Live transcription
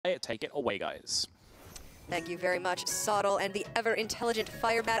Take it away, guys. Thank you very much, Sottle and the ever-intelligent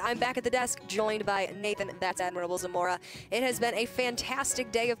Firebat. I'm back at the desk, joined by Nathan, that's Admirable Zamora. It has been a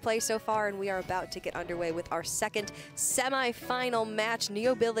fantastic day of play so far, and we are about to get underway with our second semi-final match,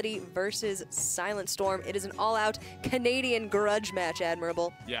 Neobility versus SilentStorm. It is an all-out Canadian grudge match,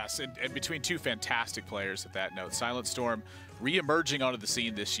 Admirable. Yes, and between two fantastic players at that note. SilentStorm re-emerging onto the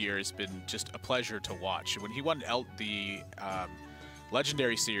scene this year has been just a pleasure to watch. When he won the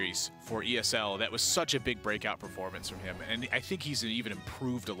Legendary Series for ESL, that was such a big breakout performance from him, and I think he's even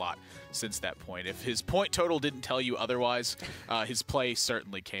improved a lot since that point. If his point total didn't tell you otherwise, his play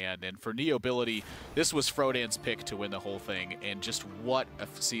certainly can. And for Neobility, this was Frodan's pick to win the whole thing, and just what a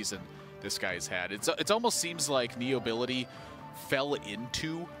season this guy's had. It almost seems like Neobility fell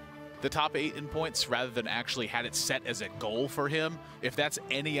into the top 8 in points rather than actually had it set as a goal for him, if that's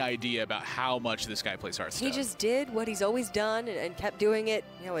any idea about how much this guy plays Hearthstone. He just did what he's always done and kept doing it,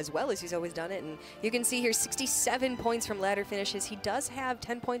 as well as he's always done it. And you can see here 67 points from ladder finishes. He does have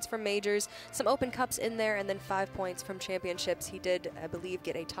 10 points from majors, some open cups in there, and then 5 points from championships. He did, I believe,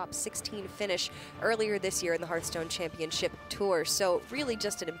 get a top 16 finish earlier this year in the Hearthstone Championship Tour. So really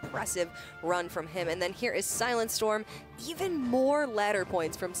just an impressive run from him. And then here is SilentStorm, even more ladder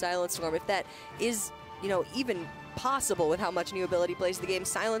points from SilentStorm. If that is, even possible with how much Neobility plays the game,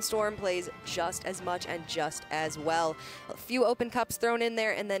 SilentStorm plays just as much and just as well. A few open cups thrown in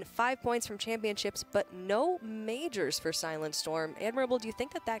there, and then 5 points from championships, but no majors for SilentStorm. Admirable, do you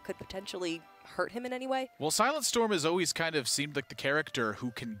think that could potentially hurt him in any way? Well, SilentStorm has always kind of seemed like the character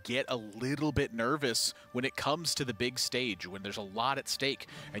who can get a little bit nervous when it comes to the big stage, when there's a lot at stake.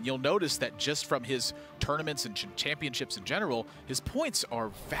 And you'll notice that just from his tournaments and championships in general, his points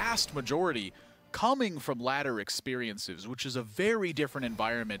are vast majority coming from ladder experiences, which is a very different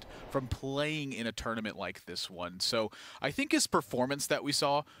environment from playing in a tournament like this one. So I think his performance that we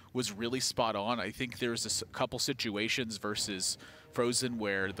saw was really spot on. I think there's a couple situations versus Frozen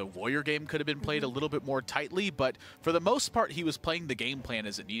where the warrior game could have been played a little bit more tightly, but for the most part he was playing the game plan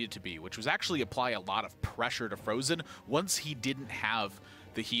as it needed to be, which was actually apply a lot of pressure to Frozen once he didn't have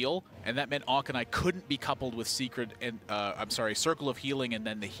the heal, and that meant Ankh couldn't be coupled with Circle of Healing and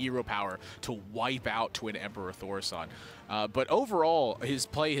then the hero power to wipe out Twin Emperor Thaurissan. But overall, his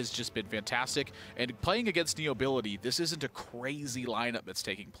play has just been fantastic, and playing against Neobility, this isn't a crazy lineup that's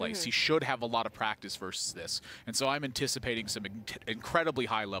taking place. He should have a lot of practice versus this, and so I'm anticipating some incredibly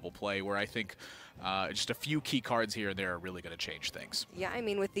high-level play where I think just a few key cards here and there are really going to change things. Yeah, I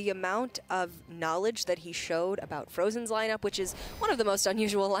mean, with the amount of knowledge that he showed about Frozen's lineup, which is one of the most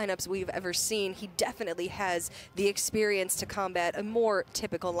unusual lineups we've ever seen, he definitely has the experience to combat a more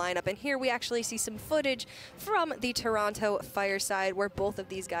typical lineup. And here we actually see some footage from the Toronto Fireside where both of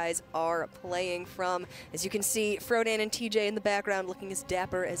these guys are playing from. As you can see, Frodan and TJ in the background looking as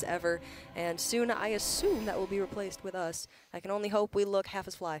dapper as ever. And soon, I assume, that will be replaced with us. I can only hope we look half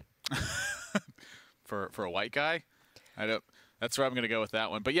as fly. For a white guy? That's where I'm going to go with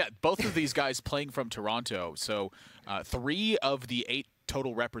that one. But yeah, both of these guys playing from Toronto. So 3 of the 8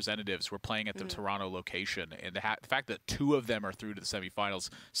 total representatives were playing at the Toronto location. And the fact that 2 of them are through to the semifinals,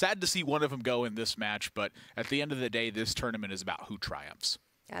 sad to see one of them go in this match. But at the end of the day, this tournament is about who triumphs.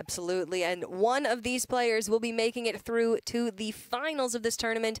 Absolutely, and one of these players will be making it through to the finals of this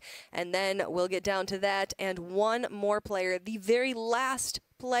tournament, and then we'll get down to that, and one more player, the very last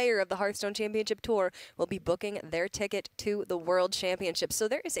player of the Hearthstone Championship Tour, will be booking their ticket to the World Championship. So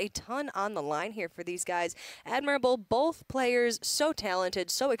there is a ton on the line here for these guys. Admirable, both players so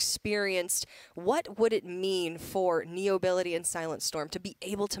talented, so experienced. What would it mean for Neobility and SilentStorm to be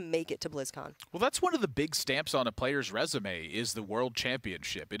able to make it to BlizzCon? Well, that's one of the big stamps on a player's resume is the World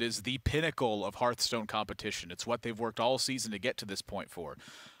Championship. It is the pinnacle of Hearthstone competition. It's what they've worked all season to get to this point for.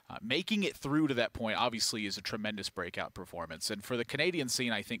 Making it through to that point, obviously, is a tremendous breakout performance. And for the Canadian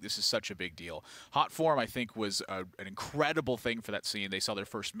scene, I think this is such a big deal. Hot Form, I think, was an incredible thing for that scene. They saw their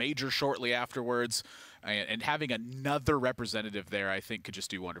first major shortly afterwards. And having another representative there, I think, could just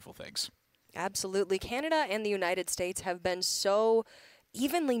do wonderful things. Absolutely. Canada and the United States have been so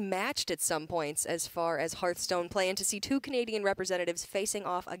evenly matched at some points as far as Hearthstone play, and to see 2 Canadian representatives facing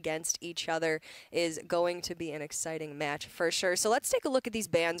off against each other is going to be an exciting match for sure. So let's take a look at these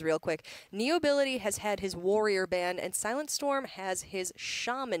bans real quick. Neobility has had his Warrior band, and SilentStorm has his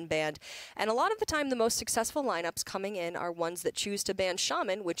Shaman band. And a lot of the time, the most successful lineups coming in are ones that choose to ban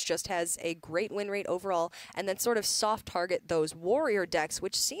Shaman, which just has a great win rate overall, and then sort of soft target those Warrior decks,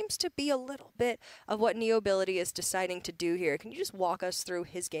 which seems to be a little bit of what Neobility is deciding to do here. Can you just walk us us through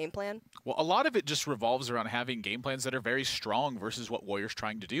his game plan? Well, a lot of it just revolves around having game plans that are very strong versus what Warrior's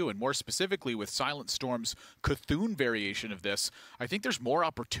trying to do. And more specifically with SilentStorm's Cthulhu variation of this, I think there's more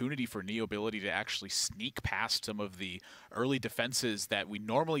opportunity for Neobility to actually sneak past some of the early defenses that we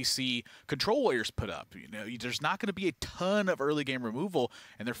normally see Control Warriors put up. You know, there's not going to be a ton of early game removal,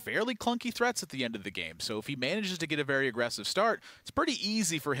 and they're fairly clunky threats at the end of the game. So if he manages to get a very aggressive start, it's pretty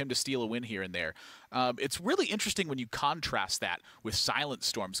easy for him to steal a win here and there. It's really interesting when you contrast that with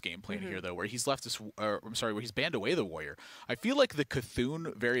SilentStorm's game plan here, though, where he's left this, where he's banned away the Warrior. I feel like the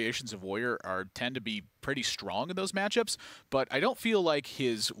Cthulhu variations of Warrior tend to be pretty strong in those matchups, but I don't feel like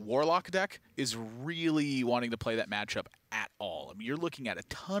his Warlock deck is really wanting to play that matchup at all. I mean, you're looking at a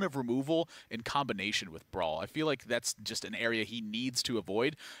ton of removal in combination with Brawl. I feel like that's just an area he needs to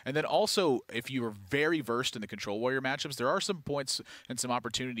avoid. And then also, if you are very versed in the Control Warrior matchups, there are some points and some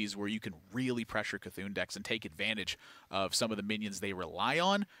opportunities where you can really pressure Cthulhu decks and take advantage of some of the minions they rely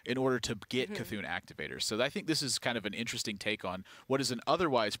on in order to get Cthulhu activators. So I think this is kind of an interesting take on what is an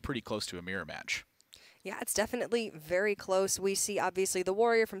otherwise pretty close to a mirror match. Yeah, it's definitely very close. We see, obviously, the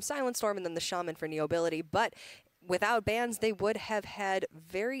Warrior from SilentStorm and then the Shaman for Neobility, but without bans, they would have had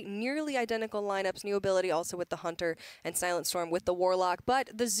very nearly identical lineups. Neobility also with the Hunter and SilentStorm with the Warlock.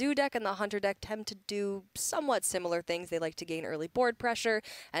 But the Zoo deck and the Hunter deck tend to do somewhat similar things. They like to gain early board pressure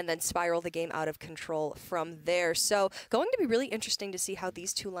and then spiral the game out of control from there. So going to be really interesting to see how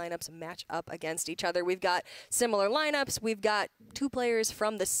these two lineups match up against each other. We've got similar lineups. We've got two players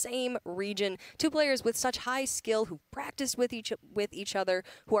from the same region, two players with such high skill who practiced with each other,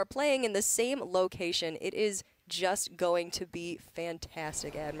 who are playing in the same location. It is just going to be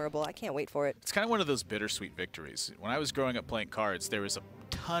fantastic, admirable. I can't wait for it. It's kind of one of those bittersweet victories. When I was growing up playing cards, there was a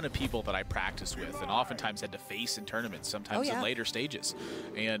ton of people that I practiced with and oftentimes had to face in tournaments, sometimes in later stages.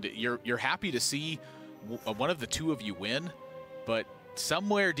 And you're happy to see one of the two of you win, but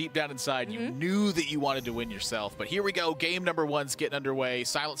somewhere deep down inside, you knew that you wanted to win yourself. But here we go. Game number one's getting underway.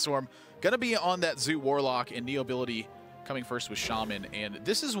 SilentStorm going to be on that Zoo Warlock, and Neobility coming first with Shaman. And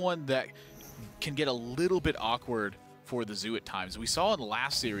this is one that can get a little bit awkward for the Zoo at times. We saw in the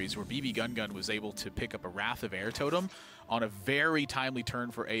last series where BB Gun was able to pick up a Wrath of Air Totem on a very timely turn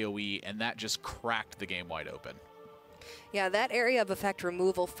for AoE, and that just cracked the game wide open. Yeah, that area of effect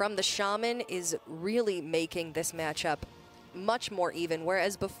removal from the Shaman is really making this matchup much more even,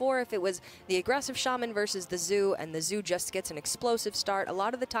 whereas before, if it was the aggressive Shaman versus the Zoo and the Zoo just gets an explosive start, a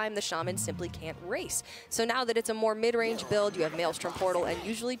lot of the time the Shaman simply can't race. So now that it's a more mid-range build, you have Maelstrom Portal and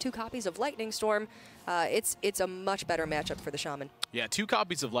usually 2 copies of Lightning Storm, it's a much better matchup for the Shaman. Yeah, 2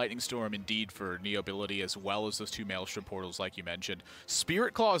 copies of Lightning Storm indeed for Neobility, as well as those 2 Maelstrom Portals like you mentioned.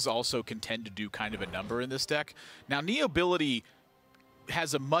 Spirit Claws also can tend to do kind of a number in this deck. Now, Neobility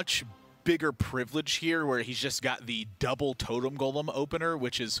has a much bigger privilege here where he's just got the double Totem Golem opener,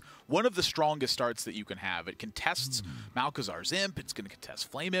 which is one of the strongest starts that you can have. It contests Malkazar's Imp, it's going to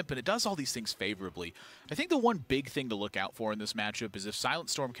contest Flame Imp, and it does all these things favorably. I think the one big thing to look out for in this matchup is if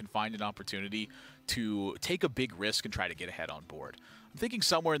SilentStorm can find an opportunity to take a big risk and try to get ahead on board. I'm thinking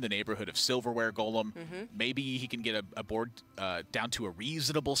somewhere in the neighborhood of Silverware Golem. Maybe he can get a board down to a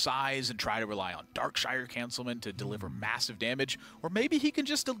reasonable size and try to rely on Darkshire Cancelman to deliver massive damage. Or maybe he can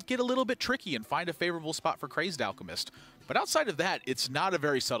just get a little bit tricky and find a favorable spot for Crazed Alchemist. But outside of that, it's not a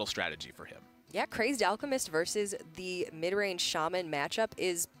very subtle strategy for him. Yeah, Crazed Alchemist versus the mid-range Shaman matchup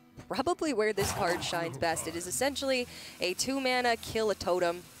is probably where this card shines best. It is essentially a 2-mana kill a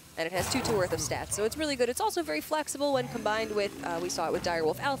totem, and it has 2/2 worth of stats, so it's really good. It's also very flexible when combined with, we saw it with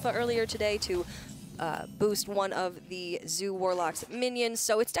Direwolf Alpha earlier today to boost one of the Zoo Warlock's minions,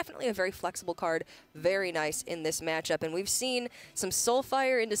 so it's definitely a very flexible card, very nice in this matchup. And we've seen some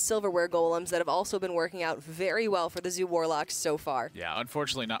Soulfire into Silverware Golems that have also been working out very well for the Zoo Warlocks so far. Yeah,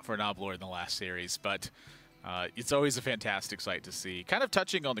 unfortunately not for Noblord in the last series, but it's always a fantastic sight to see. Kind of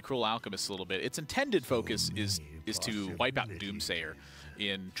touching on the Cruel Alchemist a little bit, its intended focus is to wipe out Doomsayer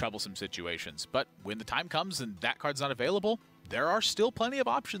in troublesome situations. But when the time comes and that card's not available, there are still plenty of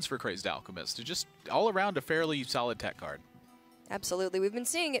options for Crazed Alchemist. It's just all around a fairly solid tech card. Absolutely. We've been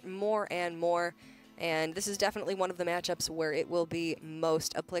seeing it more and more, and this is definitely one of the matchups where it will be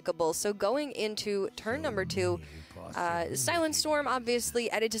most applicable. So going into turn number 2, SilentStorm, obviously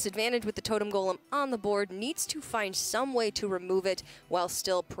at a disadvantage with the Totem Golem on the board, needs to find some way to remove it while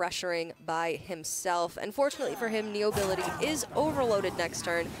still pressuring by himself. Unfortunately for him, Neobility is overloaded next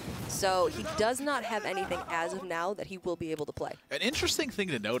turn, so he does not have anything as of now that he will be able to play. An interesting thing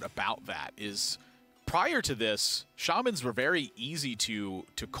to note about that is prior to this, Shamans were very easy to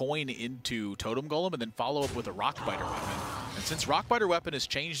coin into Totem Golem and then follow up with a Rockbiter weapon. And since Rockbiter weapon has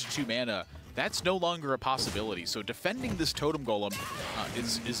changed to 2 mana, that's no longer a possibility. So defending this Totem Golem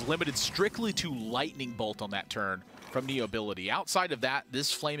is limited strictly to Lightning Bolt on that turn from Neobility. Outside of that,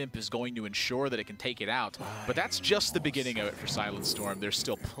 this Flame Imp is going to ensure that it can take it out, but that's just the beginning of it for SilentStorm. There's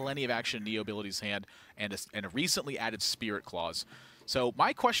still plenty of action in Neobility's hand and a recently added Spirit Claws. So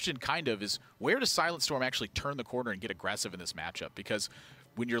my question kind of is, where does SilentStorm actually turn the corner and get aggressive in this matchup? Because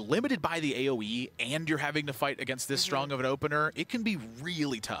when you're limited by the AoE and you're having to fight against this strong of an opener, it can be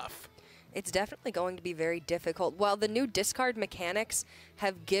really tough. It's definitely going to be very difficult. While the new discard mechanics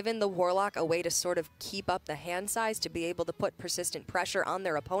have given the Warlock a way to sort of keep up the hand size to be able to put persistent pressure on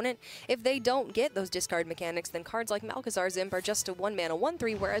their opponent, if they don't get those discard mechanics, then cards like Malchezaar's Imp are just a 1-mana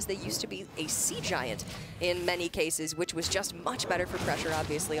 1/3, whereas they used to be a Sea Giant in many cases, which was just much better for pressure,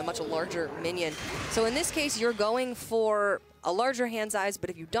 obviously, a much larger minion. So in this case, you're going for a larger hand size,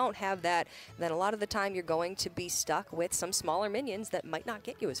 but if you don't have that, then a lot of the time you're going to be stuck with some smaller minions that might not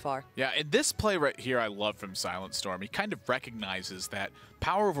get you as far. Yeah, and this play right here I love from SilentStorm. He kind of recognizes that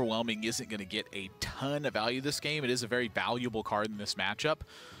Power Overwhelming isn't going to get a ton of value this game. It is a very valuable card in this matchup,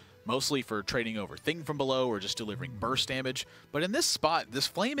 mostly for trading over Thing from Below or just delivering burst damage. But in this spot, this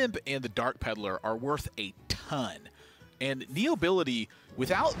Flame Imp and the Dark Peddler are worth a ton. And Neobility,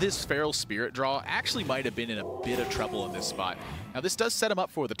 without this Feral Spirit draw, actually might have been in a bit of trouble in this spot. Now, this does set him up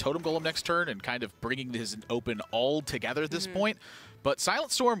for the Totem Golem next turn and kind of bringing his open all together at this point. But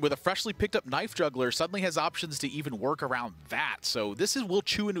SilentStorm, with a freshly picked up Knife Juggler, suddenly has options to even work around that. So this will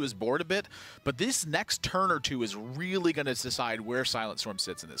chew into his board a bit, but this next turn or two is really going to decide where SilentStorm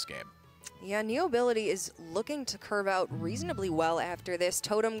sits in this game. Yeah, Neobility is looking to curve out reasonably well after this.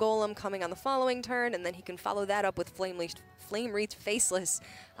 Totem Golem coming on the following turn, and then he can follow that up with Flame Wreath Faceless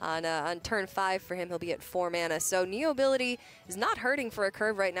on turn 5 for him. He'll be at 4 mana. So Neobility is not hurting for a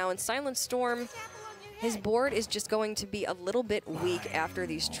curve right now, and SilentStorm, his board is just going to be a little bit weak after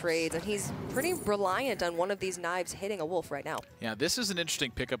these trades, and he's pretty reliant on one of these knives hitting a wolf right now. Yeah, this is an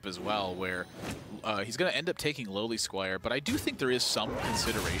interesting pickup as well, where he's going to end up taking Lowly Squire, but I do think there is some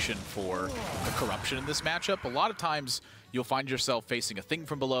consideration for the corruption in this matchup. A lot of times you'll find yourself facing a Thing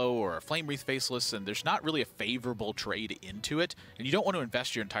from Below or a Flame Wreath Faceless, and there's not really a favorable trade into it, and you don't want to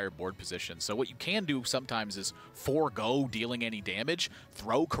invest your entire board position. So what you can do sometimes is forego dealing any damage,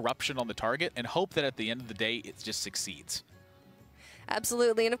 throw corruption on the target, and hope that at the end of the day it just succeeds.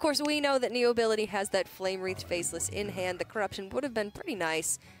 Absolutely, and of course we know that Neobility has that Flame Wreath Faceless in hand. The corruption would have been pretty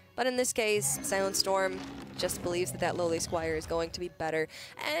nice, but in this case, SilentStorm just believes that Lowly Squire is going to be better.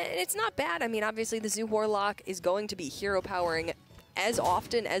 And it's not bad. I mean, obviously the Zoo Warlock is going to be hero powering as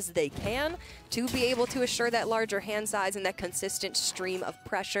often as they can to be able to assure that larger hand size and that consistent stream of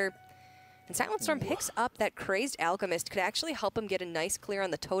pressure. And SilentStorm picks up that Crazed Alchemist, could actually help him get a nice clear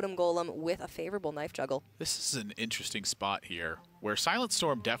on the Totem Golem with a favorable Knife Juggle. This is an interesting spot here, where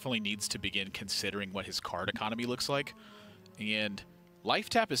SilentStorm definitely needs to begin considering what his card economy looks like. And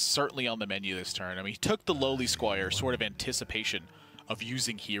Life Tap is certainly on the menu this turn. I mean, he took the Lowly Squire, sort of anticipation of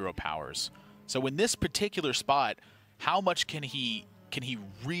using hero powers. So in this particular spot, how much can he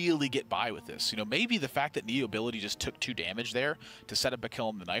really get by with this? You know, maybe the fact that Neobility just took 2 damage there to set up a kill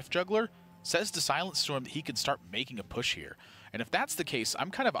on the Knife Juggler says to SilentStorm that he can start making a push here. And if that's the case,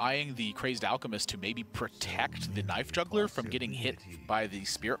 I'm kind of eyeing the Crazed Alchemist to maybe protect the Knife Juggler from getting hit by the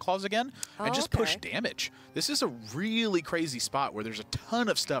Spirit Claws again and just push damage. This is a really crazy spot where there's a ton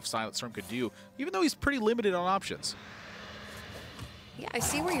of stuff SilentStorm could do, even though he's pretty limited on options. Yeah, I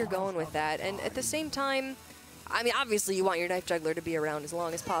see where you're going with that. And at the same time, I mean, obviously you want your Knife Juggler to be around as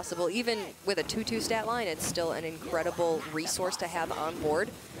long as possible. Even with a 2/2 stat line, it's still an incredible resource to have on board.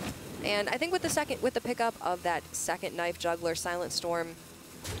 And I think with the pickup of that second Knife Juggler, SilentStorm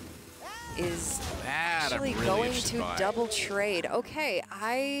is actually going to double trade. Okay,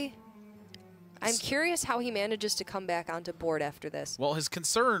 I'm curious how he manages to come back onto board after this. Well, his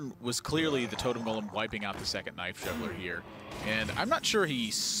concern was clearly the Totem Golem wiping out the second Knife Juggler here. And I'm not sure he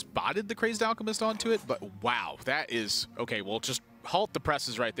spotted the Crazed Alchemist onto it, but wow, that is... Okay, well, just halt the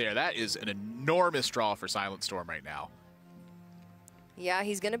presses right there. That is an enormous draw for SilentStorm right now. Yeah,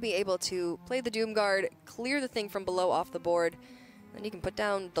 he's going to be able to play the Doomguard, clear the Thing from Below off the board, then you can put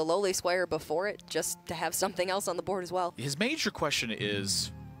down the Lowly Squire before it just to have something else on the board as well. His major question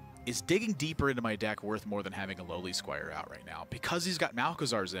is digging deeper into my deck worth more than having a Lowly Squire out right now? Because he's got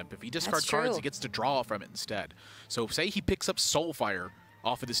Malchezaar's Imp, if he discards cards, he gets to draw from it instead. So say he picks up Soulfire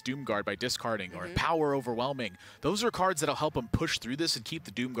off of this Doom Guard by discarding, or Power Overwhelming. Those are cards that'll help him push through this and keep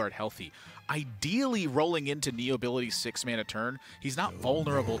the Doom Guard healthy. Ideally, rolling into Neobility's 6-mana turn, he's not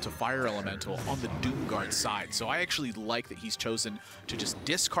vulnerable to Fire Elemental on the Doom Guard side. So I actually like that he's chosen to just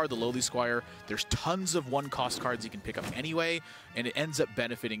discard the Lowly Squire. There's tons of 1-cost cards he can pick up anyway, and it ends up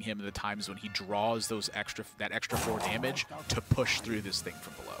benefiting him in the times when he draws that extra 4 damage to push through this thing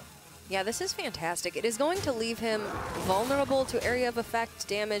from below. Yeah, this is fantastic. It is going to leave him vulnerable to area of effect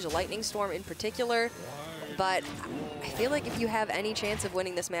damage, Lightning Storm in particular, but I feel like if you have any chance of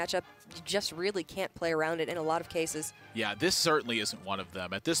winning this matchup, you just really can't play around it in a lot of cases. Yeah, this certainly isn't one of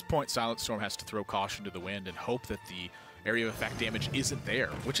them. At this point, SilentStorm has to throw caution to the wind and hope that the area of effect damage isn't there,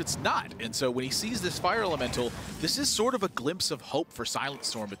 which it's not. And so when he sees this Fire Elemental, this is sort of a glimpse of hope for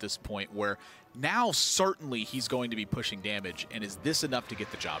SilentStorm at this point, where now certainly he's going to be pushing damage, and is this enough to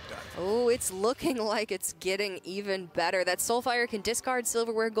get the job done? Oh, it's looking like it's getting even better. That Soulfire can discard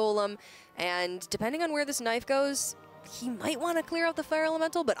Silverware Golem, and depending on where this knife goes, he might want to clear out the Fire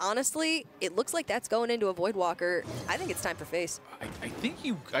Elemental, but honestly, it looks like that's going into a Voidwalker. I think it's time for face. I think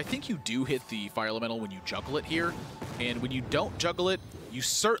you do hit the Fire Elemental when you juggle it here, and when you don't juggle it, you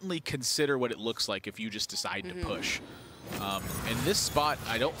certainly consider what it looks like if you just decide to push. In this spot,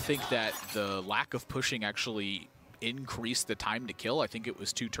 I don't think that the lack of pushing actually increased the time to kill. I think it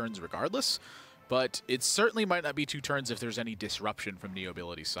was 2 turns regardless. But it certainly might not be 2 turns if there's any disruption from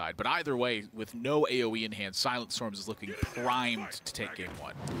Neobility's side. But either way, with no AoE in hand, SilentStorm is looking primed to take game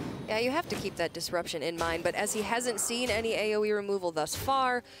 1. Yeah, you have to keep that disruption in mind. But as he hasn't seen any AoE removal thus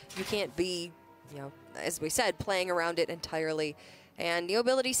far, you can't be, as we said, playing around it entirely. And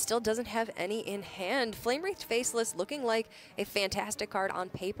Neobility still doesn't have any in hand. Flame Wreathed Faceless looking like a fantastic card on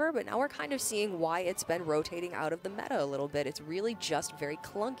paper, but now we're kind of seeing why it's been rotating out of the meta a little bit. It's really just very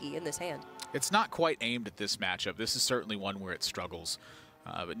clunky in this hand. It's not quite aimed at this matchup. This is certainly one where it struggles.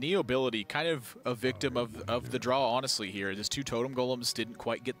 But Neobility, kind of a victim of the draw, honestly, here. His 2 Totem Golems didn't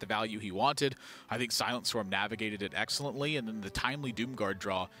quite get the value he wanted. I think SilentStorm navigated it excellently, and then the timely Doomguard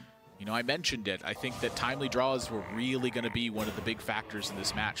draw, I mentioned it. I think that timely draws were really going to be one of the big factors in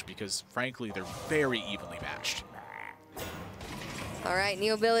this match because, frankly, they're very evenly matched. All right,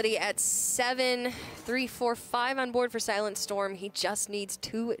 Neobility at 7, 3, 4, 5 on board for SilentStorm. He just needs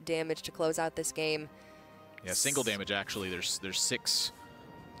 2 damage to close out this game. Yeah, single damage, actually. There's 6.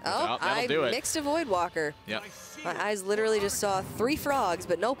 Oh, I mixed a Voidwalker. Yep. My eyes literally just saw 3 frogs,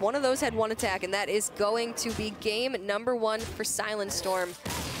 but nope, one of those had 1 attack, and that is going to be game number 1 for SilentStorm.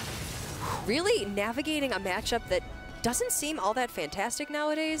 Really navigating a matchup that doesn't seem all that fantastic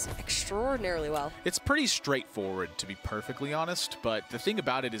nowadays extraordinarily well. It's pretty straightforward, to be perfectly honest, but the thing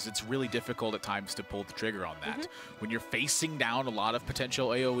about it is it's really difficult at times to pull the trigger on that. When you're facing down a lot of potential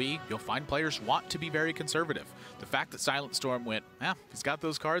AoE, you'll find players want to be very conservative. The fact that SilentStorm went, he's got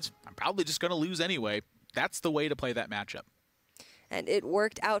those cards, I'm probably just going to lose anyway, that's the way to play that matchup. And it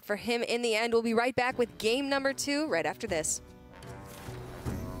worked out for him in the end. We'll be right back with game number 2 right after this.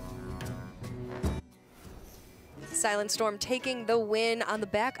 SilentStorm taking the win on the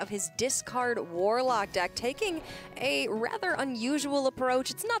back of his discard Warlock deck, taking a rather unusual approach.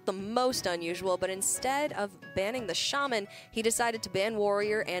 It's not the most unusual, but instead of banning the Shaman, he decided to ban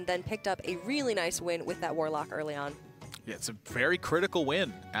Warrior and then picked up a really nice win with that Warlock early on. Yeah, it's a very critical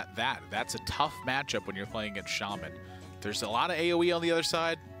win at that. That's a tough matchup when you're playing against Shaman. If there's a lot of AoE on the other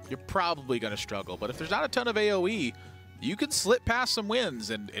side, you're probably going to struggle. But if there's not a ton of AoE, you can slip past some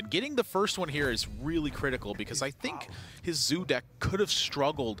wins, and getting the first one here is really critical because I think his Zoo deck could have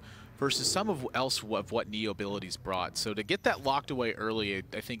struggled versus some of what Neobility's brought. So to get that locked away early,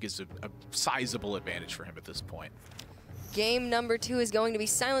 I think is a sizable advantage for him at this point. Game number 2 is going to be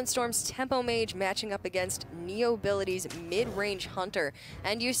SilentStorm's Tempo Mage matching up against Neobility's Mid-Range Hunter.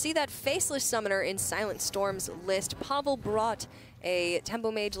 And you see that Faceless Summoner in SilentStorm's list. Pavel brought a Tempo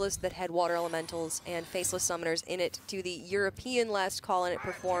Mage list that had Water Elementals and Faceless Summoners in it to the European last call, and it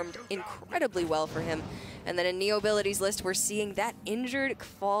performed incredibly well for him. And then in Neobility's list, we're seeing that injured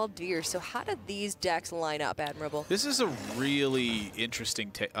Kvaldir. So how did these decks line up, Admirable? This is a really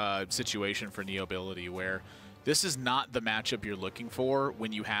interesting situation for Neobility, where this is not the matchup you're looking for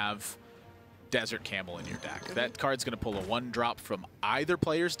when you have Desert Camel in your deck. That card's going to pull a 1-drop from either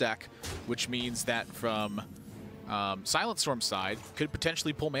player's deck, which means that from SilentStorm's side, could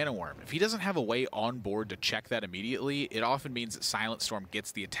potentially pull Mana Worm. If he doesn't have a way on board to check that immediately, it often means that SilentStorm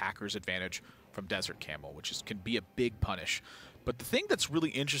gets the attacker's advantage from Desert Camel, which can be a big punish. But the thing that's really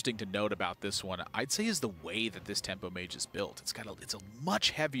interesting to note about this one, I'd say, is the way that this Tempo Mage is built. It's a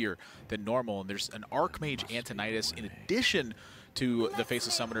much heavier than normal, and there's an Archmage Antonidas in addition to the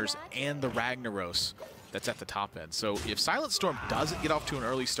Faceless Summoners and the Ragnaros that's at the top end. So if SilentStorm doesn't get off to an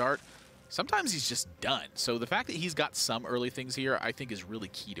early start, sometimes he's just done. So the fact that he's got some early things here, I think, is really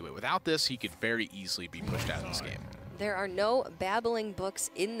key to it. Without this, he could very easily be pushed out of this game. There are no babbling books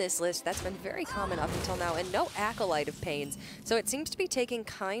in this list. That's been very common up until now, and no Acolyte of Pains. So it seems to be taking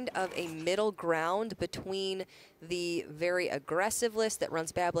kind of a middle ground between the very aggressive list that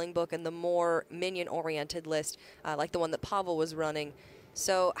runs babbling book and the more minion-oriented list, like the one that Pavel was running.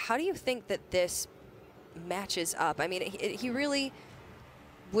 So how do you think that this matches up? I mean, he really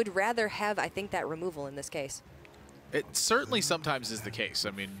would rather have, I think, that removal in this case. It certainly sometimes is the case.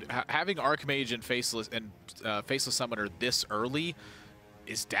 I mean, having Archmage and Faceless Summoner this early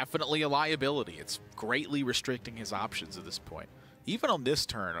is definitely a liability. It's greatly restricting his options at this point. Even on this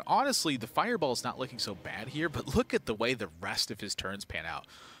turn, honestly, the Fireball is not looking so bad here, but look at the way the rest of his turns pan out.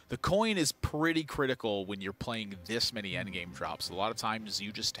 The coin is pretty critical when you're playing this many endgame drops. A lot of times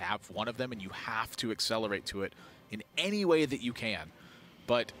you just have one of them and you have to accelerate to it in any way that you can.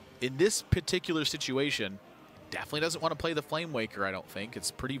 But in this particular situation, definitely doesn't want to play the Flame Waker, I don't think.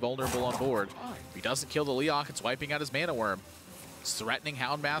 It's pretty vulnerable on board. If he doesn't kill the Leokk, it's wiping out his Mana Worm. It's threatening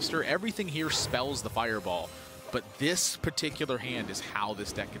Houndmaster. Everything here spells the Fireball. But this particular hand is how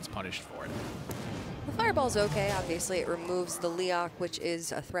this deck gets punished for it. The Fireball's okay. Obviously, it removes the Leokk, which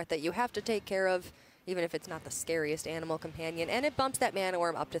is a threat that you have to take care of, even if it's not the scariest animal companion. And it bumps that Mana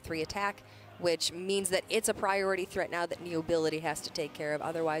Worm up to 3 attack, which means that it's a priority threat now that Neobility has to take care of.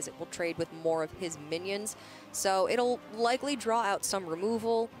 Otherwise, it will trade with more of his minions. So it'll likely draw out some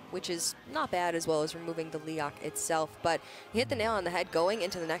removal, which is not bad, as well as removing the Leokk itself. But you hit the nail on the head. Going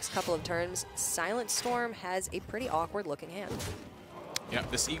into the next couple of turns, SilentStorm has a pretty awkward-looking hand. Yeah,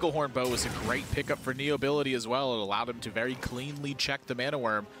 this Eaglehorn Bow is a great pickup for Neobility as well. It allowed him to very cleanly check the Mana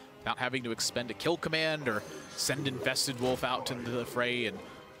Worm without having to expend a kill command or send Infested Wolf out into the fray and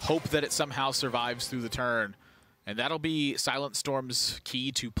hope that it somehow survives through the turn. And that'll be SilentStorm's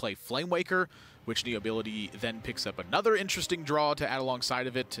key to play Flame Waker, which Neobility then picks up another interesting draw to add alongside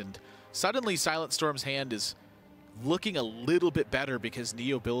of it. And suddenly SilentStorm's hand is looking a little bit better because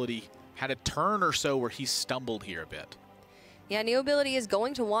Neobility had a turn or so where he stumbled here a bit. Yeah, Neobility is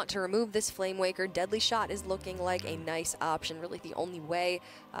going to want to remove this Flame Waker. Deadly Shot is looking like a nice option, really the only way,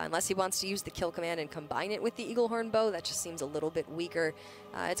 unless he wants to use the kill command and combine it with the Eaglehorn Bow. That just seems a little bit weaker.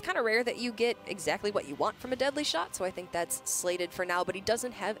 It's kind of rare that you get exactly what you want from a Deadly Shot, so I think that's slated for now, but he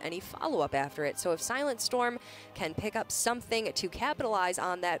doesn't have any follow-up after it. So if SilentStorm can pick up something to capitalize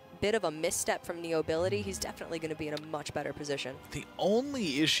on that bit of a misstep from Neobility, he's definitely going to be in a much better position. The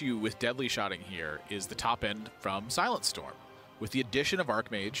only issue with Deadly Shotting here is the top end from SilentStorm. With the addition of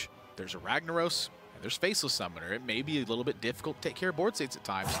Archmage, there's a Ragnaros, and there's Faceless Summoner. It may be a little bit difficult to take care of board states at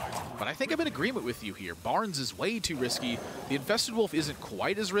times, but I think I'm in agreement with you here. Barnes is way too risky. The Infested Wolf isn't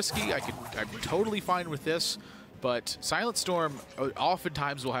quite as risky. I'm totally fine with this, but SilentStorm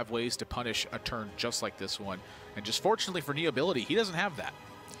oftentimes will have ways to punish a turn just like this one, and just fortunately for Neobility, he doesn't have that.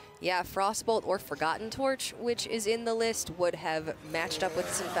 Yeah, Frostbolt or Forgotten Torch, which is in the list, would have matched up with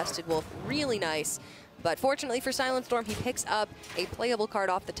this Infested Wolf really nice. But fortunately for SilentStorm, he picks up a playable card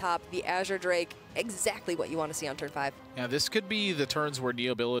off the top, the Azure Drake, exactly what you want to see on turn 5. Yeah, this could be the turns where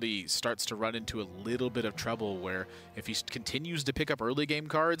Neobility starts to run into a little bit of trouble, where if he continues to pick up early game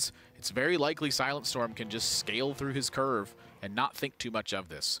cards, it's very likely SilentStorm can just scale through his curve and not think too much of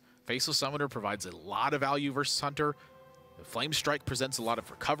this. Faceless Summoner provides a lot of value versus Hunter. The Flame Strike presents a lot of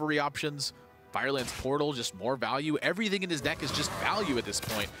recovery options. Fireland's Portal, just more value. Everything in his deck is just value at this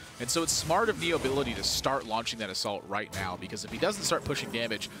point. And so it's smart of Neobility to start launching that assault right now, because if he doesn't start pushing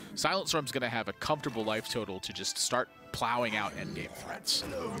damage, SilentStorm's going to have a comfortable life total to just start plowing out endgame threats.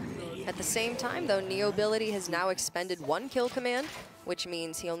 At the same time, though, Neobility has now expended 1 kill command, which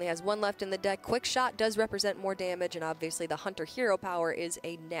means he only has 1 left in the deck. Quick Shot does represent more damage, and obviously the Hunter hero power is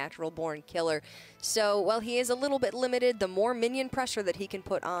a natural-born killer. So while he is a little bit limited, the more minion pressure that he can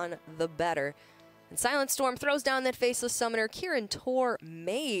put on, the better. And SilentStorm throws down that Faceless Summoner. Kirin Tor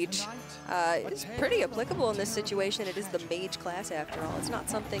Mage is pretty applicable in this situation. It is the Mage class, after all. It's not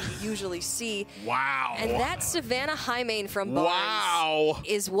something you usually see. Wow. And that Savannah Highmane from Barnes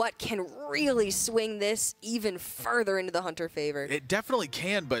is what can really swing this even further into the Hunter favor. It definitely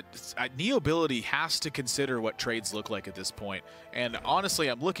can, but Neobility has to consider what trades look like at this point. And honestly,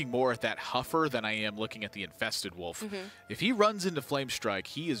 I'm looking more at that Huffer than I am looking at the Infested Wolf. If he runs into Flame Strike,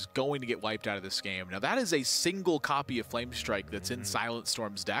 he is going to get wiped out of this game. Now, that is a single copy of Flame Strike that's in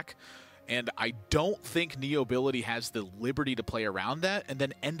SilentStorm's deck, And I don't think Neobility has the liberty to play around that and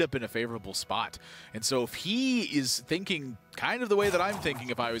then end up in a favorable spot. And so if he is thinking kind of the way that I'm thinking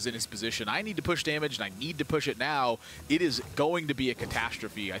if I was in his position, I need to push damage and I need to push it now, it is going to be a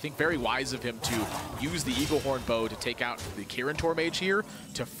catastrophe. I think very wise of him to use the Eagle Horn bow to take out the Kirin Tor Mage here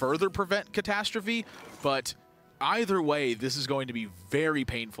to further prevent catastrophe, but either way, this is going to be very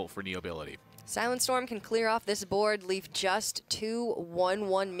painful for Neobility. SilentStorm can clear off this board, leave just 2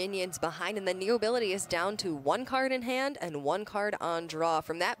 1/1 minions behind, and then Neobility is down to 1 card in hand and 1 card on draw.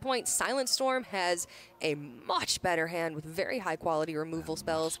 From that point, SilentStorm has a much better hand with very high quality removal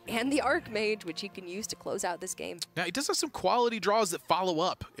spells and the Archmage, which he can use to close out this game. Now, he does have some quality draws that follow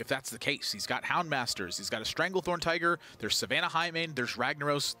up, if that's the case. He's got Houndmasters, he's got a Stranglethorn Tiger, there's Savannah Highmane, there's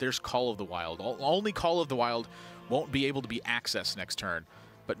Ragnaros, there's Call of the Wild. Only Call of the Wild won't be able to be accessed next turn.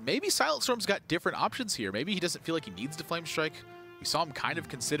 But maybe SilentStorm's got different options here. Maybe he doesn't feel like he needs to Flame Strike. We saw him kind of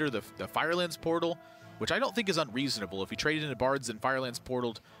consider the Firelands Portal, which I don't think is unreasonable. If he traded into Bards and Firelands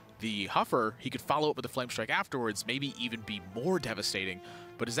Portaled the Huffer, he could follow up with a Flame Strike afterwards, maybe even be more devastating.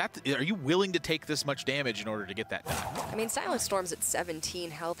 But are you willing to take this much damage in order to get that done? I mean, SilentStorm's at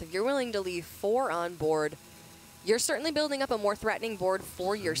 17 health. If you're willing to leave 4 on board, you're certainly building up a more threatening board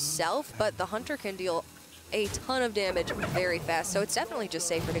for yourself, but the Hunter can deal a ton of damage very fast, so it's definitely just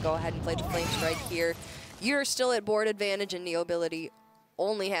safer to go ahead and play the Flame Strike here. You're still at board advantage, and Neobility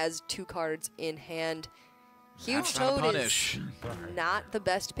only has 2 cards in hand. Huge Toad is not the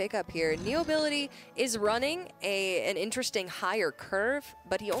best pickup here. Neobility is running an interesting higher curve,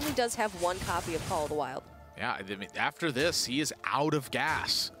 but he only does have 1 copy of Call of the Wild. Yeah, I mean, after this, he is out of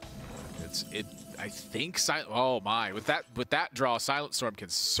gas. I think, oh my, with that draw, SilentStorm can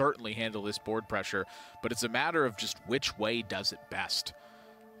certainly handle this board pressure, but it's a matter of just which way does it best.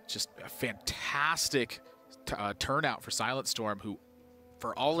 Just a fantastic turnout for SilentStorm, who,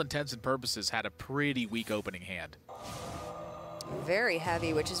 for all intents and purposes, had a pretty weak opening hand. Very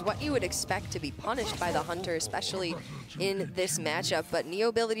heavy, which is what you would expect to be punished by the Hunter, especially in this matchup. But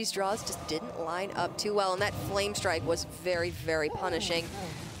Neobility's draws just didn't line up too well, and that Flame Strike was very, very punishing.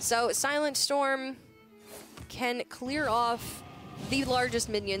 So SilentStorm can clear off the largest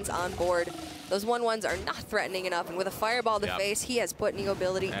minions on board. Those 1/1s are not threatening enough, and with a Fireball to face, he has put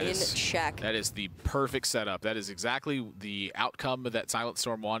Neobility in check. That is the perfect setup. That is exactly the outcome that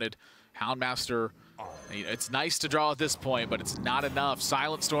SilentStorm wanted. Houndmaster, it's nice to draw at this point, but it's not enough.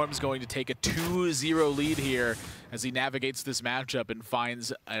 SilentStorm is going to take a 2-0 lead here as he navigates this matchup and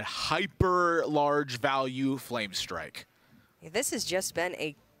finds a hyper large value Flame Strike. This has just been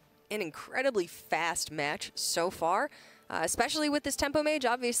an incredibly fast match so far, especially with this Tempo Mage.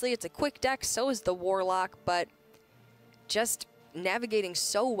 Obviously, it's a quick deck, so is the Warlock, but just navigating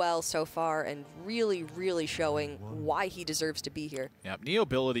so well so far and really, really showing why he deserves to be here. Yeah,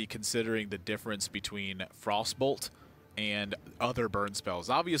 Neobility, considering the difference between Frostbolt and other burn spells.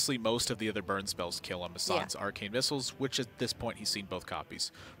 Obviously, most of the other burn spells kill him, besides Arcane Missiles, which at this point he's seen both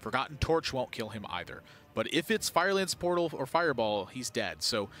copies. Forgotten Torch won't kill him either. But if it's Firelands Portal or Fireball, he's dead.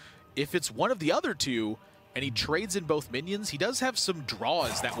 So if it's one of the other two, and he trades in both minions, he does have some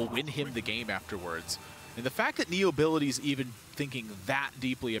draws that will win him the game afterwards. And the fact that Neobility's even thinking that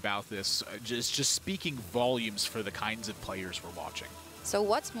deeply about this is just speaking volumes for the kinds of players we're watching. So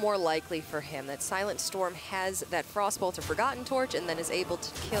what's more likely for him? That SilentStorm has that Frostbolt or Forgotten Torch and then is able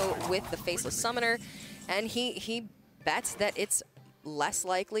to kill with the Faceless Summoner, and he bets that it's less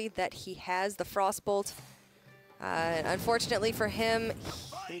likely that he has the Frostbolt. Unfortunately for him,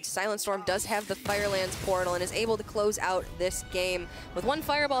 SilentStorm does have the Firelands Portal and is able to close out this game. With 1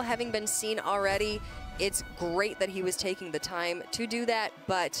 Fireball having been seen already, it's great that he was taking the time to do that,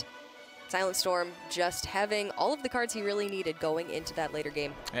 but SilentStorm just having all of the cards he really needed going into that later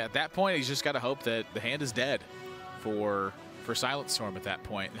game. Yeah, at that point, he's just got to hope that the hand is dead for SilentStorm at that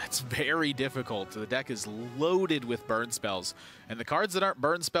point. That's very difficult. The deck is loaded with burn spells, and the cards that aren't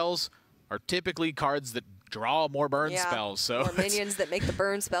burn spells are typically cards that draw more burn spells. So or minions that make the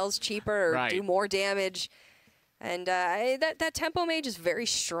burn spells cheaper or do more damage. And that Tempo Mage is very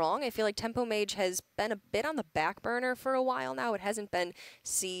strong. I feel like Tempo Mage has been a bit on the back burner for a while now. It hasn't been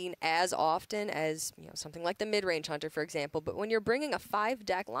seen as often as something like the Mid-Range Hunter, for example. But when you're bringing a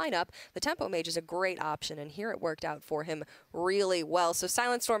 5-deck lineup, the Tempo Mage is a great option, and here it worked out for him really well. So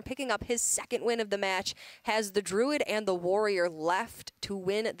SilentStorm picking up his 2nd win of the match, has the Druid and the Warrior left to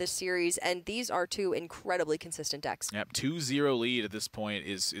win the series, and these are 2 incredibly consistent decks. Yep, 2-0 lead at this point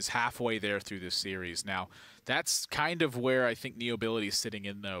is halfway there through this series. Now, that's kind of where I think Neobility is sitting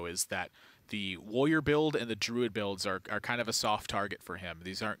in, though, is that the Warrior build and the Druid builds are kind of a soft target for him.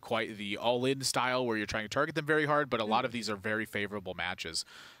 These aren't quite the all-in style where you're trying to target them very hard, but a lot of these are very favorable matches.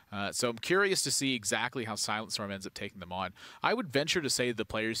 So I'm curious to see exactly how SilentStorm ends up taking them on. I would venture to say the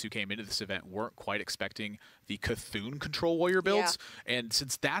players who came into this event weren't quite expecting the Cthulhu Control Warrior builds. Yeah. And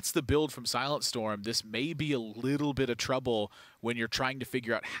since that's the build from SilentStorm, this may be a little bit of trouble when you're trying to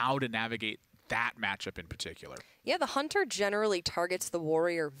figure out how to navigate that matchup in particular. Yeah, the Hunter generally targets the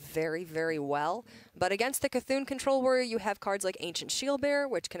Warrior very, very well. But against the Cthulhu Control Warrior, you have cards like Ancient Shield Bearer,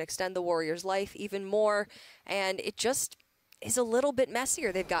 which can extend the Warrior's life even more. And it just is a little bit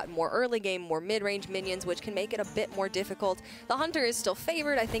messier. They've got more early game, more mid-range minions, which can make it a bit more difficult. The Hunter is still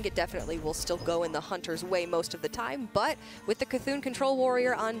favored. I think it definitely will still go in the Hunter's way most of the time, but with the Cthulhu Control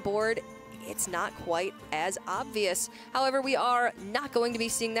Warrior on board, it's not quite as obvious. However, we are not going to be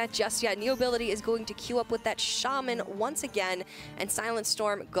seeing that just yet. Neobility is going to queue up with that Shaman once again, and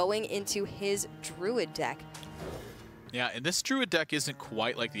SilentStorm going into his Druid deck. Yeah, and this Druid deck isn't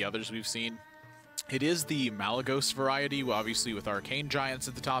quite like the others we've seen. It is the Malagos variety, obviously with Arcane Giants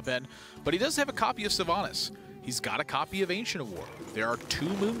at the top end, but he does have a copy of Sylvanas. He's got a copy of Ancient of War. There are 2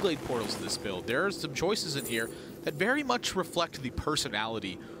 Moonglade portals in this build. There are some choices in here that very much reflect the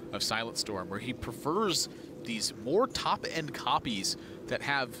personality of SilentStorm, where he prefers these more top-end copies that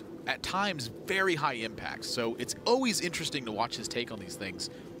have, at times, very high impacts. So it's always interesting to watch his take on these things.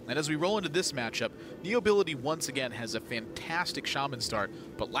 And as we roll into this matchup, Neobility once again has a fantastic Shaman start,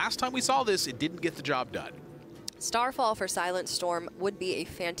 but last time we saw this, it didn't get the job done. Starfall for SilentStorm would be a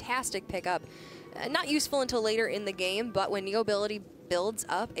fantastic pickup. Not useful until later in the game, but when Neobility builds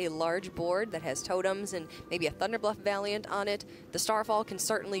up a large board that has totems and maybe a Thunderbluff Valiant on it, the Starfall can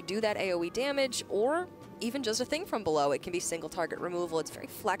certainly do that AoE damage, or even just a thing from below. It can be single target removal. It's very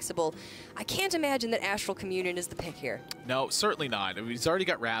flexible. I can't imagine that Astral Communion is the pick here. No, certainly not. I mean, he's already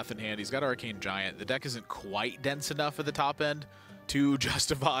got Wrath in hand. He's got Arcane Giant. The deck isn't quite dense enough at the top end to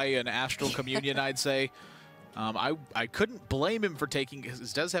justify an Astral Communion, I'd say. I couldn't blame him for taking, because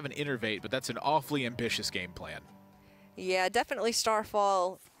it does have an Innervate, but that's an awfully ambitious game plan. Yeah, definitely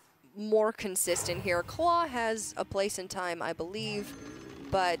Starfall more consistent here. Claw has a place in time, I believe,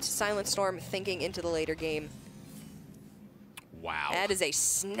 but SilentStorm thinking into the later game. Wow. That is a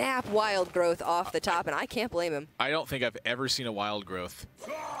snap Wild Growth off the top, and I can't blame him. I don't think I've ever seen a Wild Growth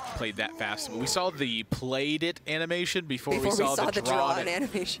played that fast. We saw the played it animation before we saw the draw it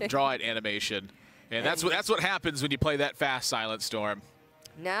animation. Draw it animation. And that's what happens when you play that fast, SilentStorm.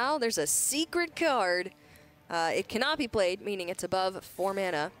 Now there's a secret card. It cannot be played, meaning it's above 4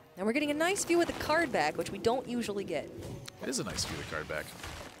 mana. And we're getting a nice view of the card back, which we don't usually get. It is a nice view of the card back.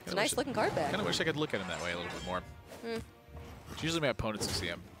 It's a nice looking card back. I kind of wish I could look at him that way a little bit more. It's usually my opponents who see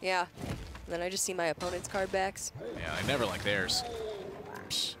him. Yeah. And then I just see my opponent's card backs. Yeah, I never like theirs.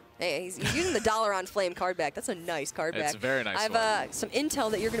 Hey, he's using the Dollar on Flame card back. That's a nice card back. It's a very nice I have some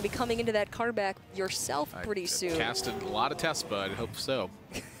intel that you're going to be coming into that card back yourself pretty soon. Casted a lot of tests, bud. I hope so.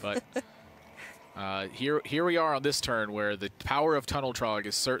 But here we are on this turn where the power of Tunnel Trog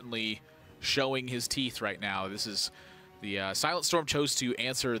is certainly showing his teeth right now. This is the SilentStorm chose to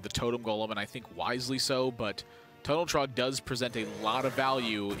answer the Totem Golem, and I think wisely so, but Tunnel Trog does present a lot of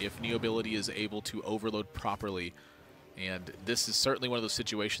value if Neobility is able to overload properly. And this is certainly one of those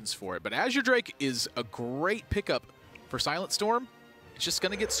situations for it. But Azure Drake is a great pickup for SilentStorm. It's just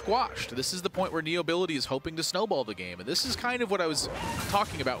going to get squashed. This is the point where Neobility is hoping to snowball the game. And this is kind of what I was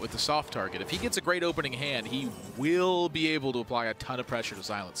talking about with the soft target. If he gets a great opening hand, he will be able to apply a ton of pressure to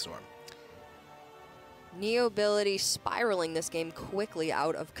SilentStorm. Neobility spiraling this game quickly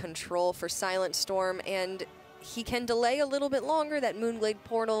out of control for SilentStorm, and he can delay a little bit longer. That Moonglade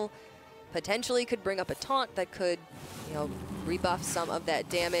portal potentially could bring up a taunt that could, you know, rebuff some of that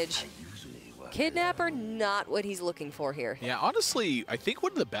damage. Kidnapper, not what he's looking for here. Yeah, honestly, I think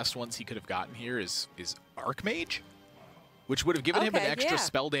one of the best ones he could have gotten here is Archmage, which would have given him an extra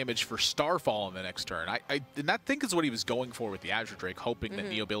spell damage for Starfall in the next turn. And that think is what he was going for with the Azure Drake, hoping that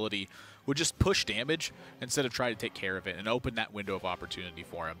Neobility would just push damage instead of trying to take care of it and open that window of opportunity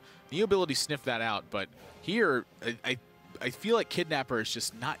for him. Neobility sniffed that out, but here, I feel like Kidnapper is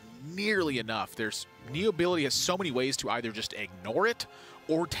just not nearly enough. Neobility has so many ways to either just ignore it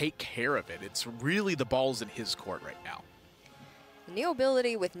or take care of it. It's really the ball's in his court right now.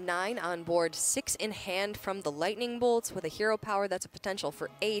 Neobility with 9 on board, 6 in hand from the Lightning Bolts with a hero power that's a potential for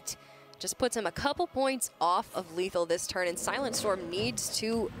 8. Just puts him a couple points off of lethal this turn, and SilentStorm needs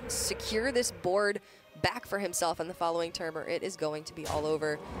to secure this board back for himself in the following turn, or it is going to be all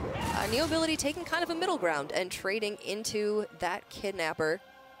over. Neobility taking kind of a middle ground and trading into that Kidnapper.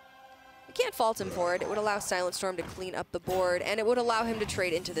 I can't fault him for it. It would allow SilentStorm to clean up the board, and it would allow him to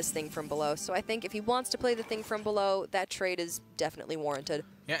trade into this thing from below. So I think if he wants to play the thing from below, that trade is definitely warranted.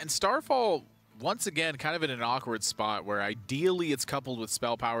 Yeah, and Starfall once again, kind of in an awkward spot where ideally it's coupled with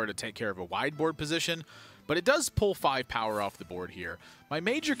spell power to take care of a wide board position, but it does pull 5 power off the board here. My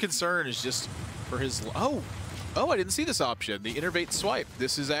major concern is just for his... Oh, I didn't see this option. The Innervate Swipe.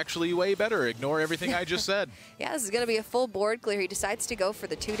 This is actually way better. Ignore everything I just said. Yeah, this is going to be a full board clear. He decides to go for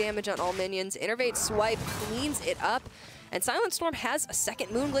the 2 damage on all minions. Innervate Swipe cleans it up. And SilentStorm has a second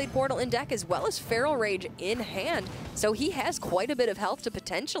Moonglade Portal in deck as well as Feral Rage in hand. So he has quite a bit of health to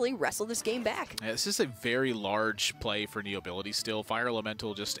potentially wrestle this game back. Yeah, this is a very large play for Neobility still. Fire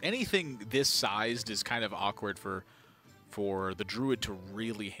Elemental, just anything this sized is kind of awkward for the Druid to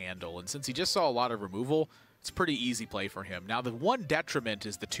really handle. And since he just saw a lot of removal, it's a pretty easy play for him. Now, the one detriment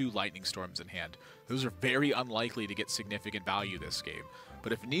is the 2 Lightning Storms in hand. Those are very unlikely to get significant value this game.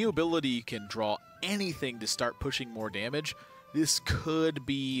 But if Neobility can draw anything to start pushing more damage, this could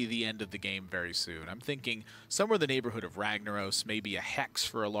be the end of the game very soon. I'm thinking somewhere in the neighborhood of Ragnaros, maybe a Hex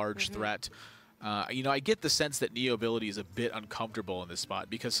for a large threat. You know, I get the sense that Neobility is a bit uncomfortable in this spot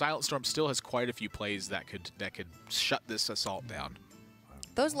because SilentStorm still has quite a few plays that could shut this assault down.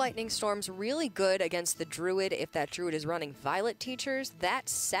 Those Lightning Storms really good against the Druid if that Druid is running Violet Teachers. That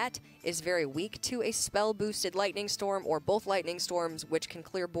set is very weak to a spell-boosted Lightning Storm or both Lightning Storms, which can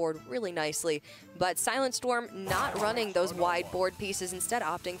clear board really nicely. But SilentStorm not running those wide board pieces, instead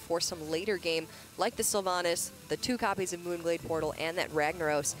opting for some later game like the Sylvanas, the 2 copies of Moonglade Portal, and that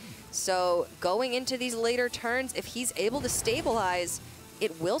Ragnaros. So going into these later turns, if he's able to stabilize,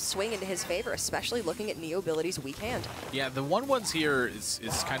 it will swing into his favor, especially looking at Neobility's weak hand. Yeah, the 1/1s here is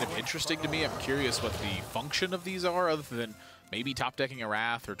kind of interesting to me. I'm curious what the function of these are, other than maybe top-decking a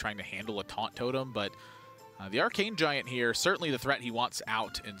Wrath or trying to handle a Taunt Totem. But the Arcane Giant here, certainly the threat he wants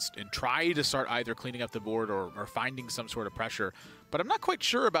out and try to start either cleaning up the board or finding some sort of pressure. But I'm not quite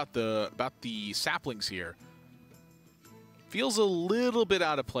sure about the Saplings here. Feels a little bit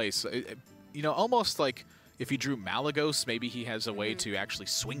out of place. You know, almost like... If he drew Malagos, maybe he has a way to actually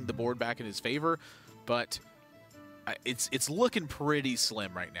swing the board back in his favor, but it's looking pretty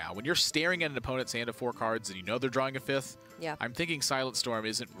slim right now. When you're staring at an opponent's hand of 4 cards and you know they're drawing a 5th, yeah, I'm thinking SilentStorm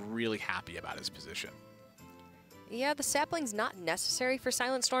isn't really happy about his position. Yeah, the Sapling's not necessary for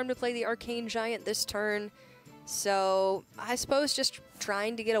SilentStorm to play the Arcane Giant this turn, so I suppose just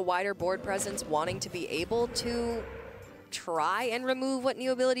trying to get a wider board presence, wanting to be able to try and remove what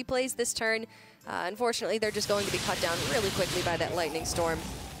Neobility plays this turn. Unfortunately, they're just going to be cut down really quickly by that Lightning Storm.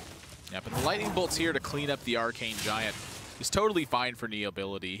 Yeah, but the Lightning Bolt's here to clean up the Arcane Giant. Is totally fine for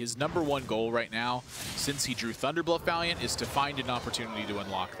Neobility. His #1 goal right now, since he drew Thunderbluff Valiant, is to find an opportunity to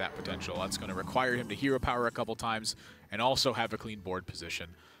unlock that potential. That's going to require him to hero power a couple times and also have a clean board position.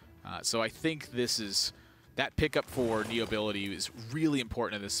 So I think that pickup for Neobility is really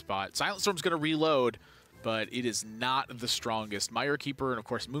important in this spot. SilentStorm's going to reload, but it is not the strongest. Mire Keeper and, of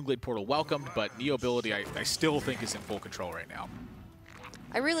course, Moonglade Portal welcomed, but Neobility I still think is in full control right now.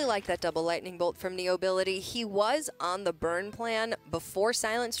 I really like that double Lightning Bolt from Neobility. He was on the burn plan before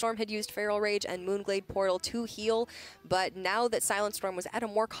SilentStorm had used Feral Rage and Moonglade Portal to heal, but now that SilentStorm was at a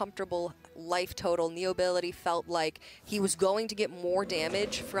more comfortable life total, Neobility felt like he was going to get more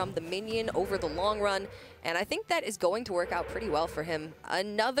damage from the minion over the long run, and I think that is going to work out pretty well for him.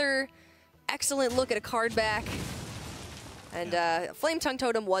 Another excellent look at a card back. And Flame Tongue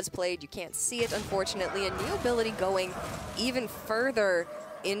Totem was played. You can't see it, unfortunately. And Neobility going even further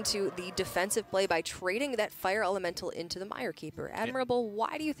into the defensive play by trading that Fire Elemental into the Mire Keeper. Admirable.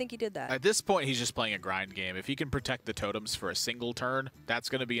 Why do you think he did that? At this point, he's just playing a grind game. If he can protect the totems for a single turn, that's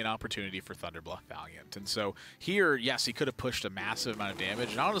going to be an opportunity for Thunderbluff Valiant. And so here, yes, he could have pushed a massive amount of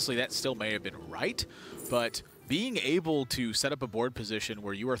damage. And honestly, that still may have been right. But being able to set up a board position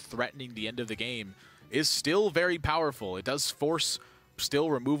where you are threatening the end of the game is still very powerful. It does force still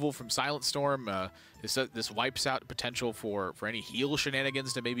removal from SilentStorm. This wipes out potential for any heal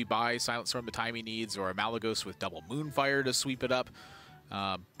shenanigans to maybe buy SilentStorm the time he needs, or a Malagos with double Moonfire to sweep it up.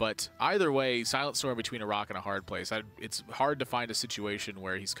 But either way, SilentStorm between a rock and a hard place. It's hard to find a situation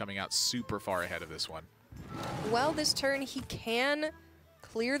where he's coming out super far ahead of this one. Well, this turn he can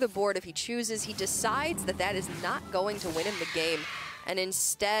clear the board if he chooses. He decides that that is not going to win him the game, and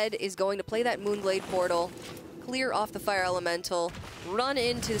instead is going to play that Moonglade Portal, clear off the Fire Elemental, run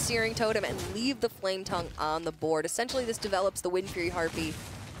into the Searing Totem, and leave the Flame Tongue on the board. Essentially, this develops the Wind Fury Harpy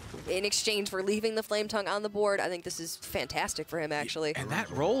in exchange for leaving the Flame Tongue on the board. I think this is fantastic for him, actually. And that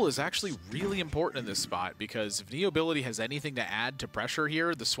role is actually really important in this spot, because if Neobility has anything to add to pressure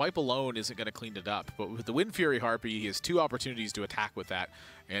here, the swipe alone isn't going to clean it up. But with the Wind Fury Harpy, he has 2 opportunities to attack with that.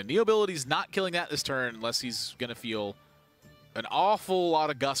 And Neobility's not killing that this turn unless he's going to feel an awful lot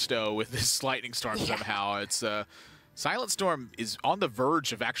of gusto with this Lightning Storm somehow. It's SilentStorm is on the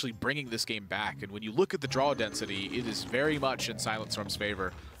verge of actually bringing this game back, and when you look at the draw density, it is very much in SilentStorm's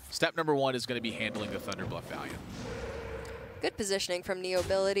favor. Step number 1 is going to be handling the Thunderbluff Valiant. Good positioning from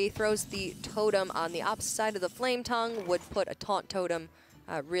Neobility. Throws the totem on the opposite side of the Flame Tongue. Would put a taunt totem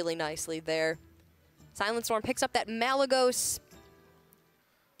really nicely there. SilentStorm picks up that Malagos.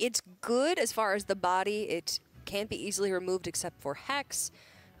 It's good as far as the body. It can't be easily removed except for Hex.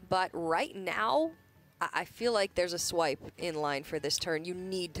 But right now, I feel like there's a swipe in line for this turn. You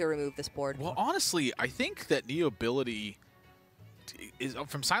need to remove this board. Well, honestly, I think that Neobility is,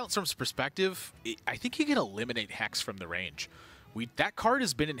 from SilentStorm's perspective, I think he can eliminate Hex from the range. That card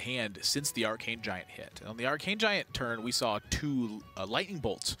has been in hand since the Arcane Giant hit. And on the Arcane Giant turn, we saw 2 Lightning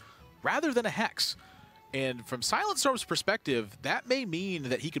Bolts rather than a Hex. And from SilentStorm's perspective, that may mean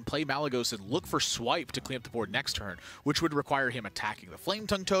that he can play Malagos and look for swipe to clean up the board next turn, which would require him attacking the Flame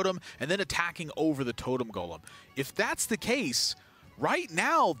Tongue Totem and then attacking over the Totem Golem. If that's the case, right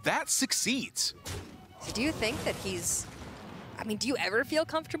now, that succeeds. Do you think that he's... I mean, do you ever feel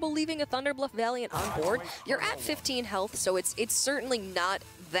comfortable leaving a Thunderbluff Valiant on board? You're at 15 health, so it's certainly not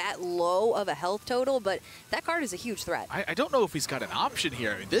that low of a health total, but that card is a huge threat. I don't know if he's got an option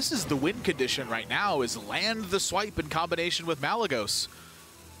here. I mean, this is the win condition right now, is land the swipe in combination with Malagos.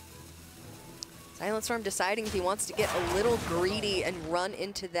 SilentStorm deciding if he wants to get a little greedy and run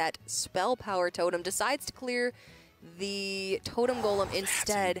into that Spell Power Totem. Decides to clear the Totem Golem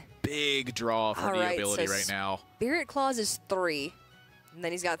instead. That's a big draw for Neobility right now. Spirit Claws is 3. And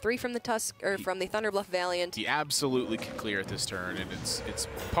then he's got 3 from the from the Thunderbluff Valiant. He absolutely can clear it this turn, and it's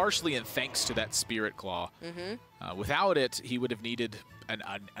partially in thanks to that Spirit Claw. Without it, he would have needed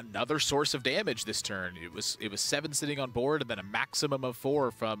another source of damage this turn. It was 7 sitting on board, and then a maximum of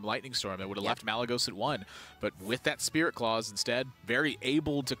 4 from Lightning Storm. It would have left Malagos at 1. But with that Spirit Claws instead, very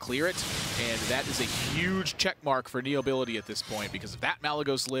able to clear it, and that is a huge check mark for Neobility at this point, because if that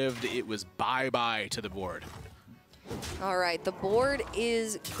Malagos lived, it was bye-bye to the board. All right, the board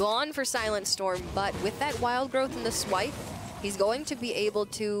is gone for SilentStorm, but with that Wild Growth and the swipe, he's going to be able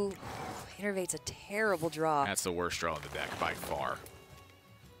to... Innervate's a terrible draw. That's the worst draw in the deck by far.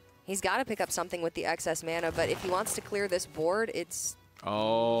 He's got to pick up something with the excess mana, but if he wants to clear this board, it's...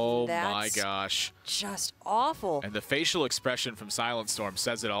 Oh my gosh. Just awful. And the facial expression from SilentStorm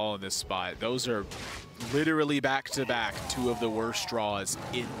says it all in this spot. Those are literally back-to-back 2 of the worst draws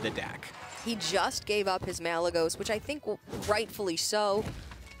in the deck. He just gave up his Malagos, which I think rightfully so.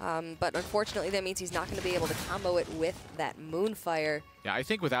 But unfortunately, that means he's not going to be able to combo it with that Moonfire. Yeah, I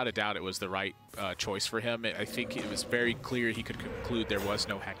think without a doubt it was the right choice for him. I think it was very clear he could conclude there was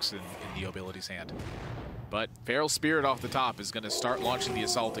no Hex in Neobility's hand. But Feral Spirit off the top is going to start launching the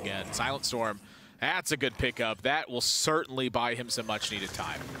assault again. SilentStorm, that's a good pickup. That will certainly buy him some much-needed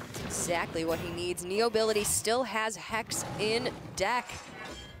time. Exactly what he needs. Neobility still has Hex in deck.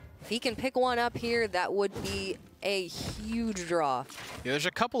 If he can pick one up here, that would be a huge draw. Yeah, there's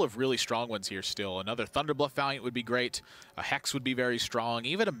a couple of really strong ones here still. Another Thunderbluff Valiant would be great. A Hex would be very strong.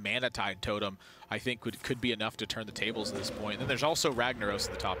 Even a Mana Tide Totem, I think, could be enough to turn the tables at this point. And then there's also Ragnaros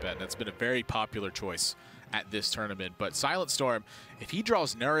at the top end. That's been a very popular choice at this tournament. But SilentStorm, if he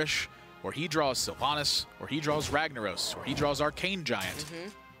draws Nourish, or he draws Sylvanas, or he draws Ragnaros, or he draws Arcane Giant,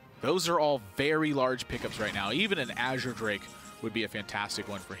 those are all very large pickups right now. Even an Azure Drake would be a fantastic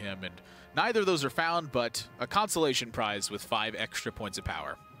one for him. And neither of those are found, but a consolation prize with 5 extra points of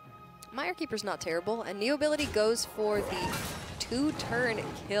power. Mirekeeper's not terrible, and Neobility goes for the 2-turn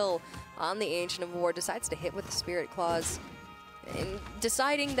kill on the Ancient of War, decides to hit with the Spirit Claws, and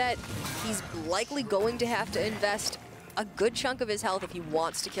deciding that he's likely going to have to invest a good chunk of his health if he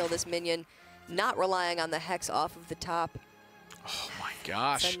wants to kill this minion, not relying on the Hex off of the top. Oh my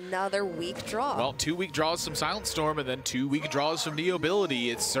gosh. It's another weak draw. Well, 2 weak draws from SilentStorm and then 2 weak draws from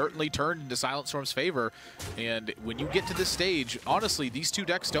Neobility. It's certainly turned into SilentStorm's favor. And when you get to this stage, honestly, these 2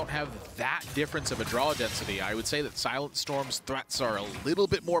 decks don't have that difference of a draw density. I would say that SilentStorm's threats are a little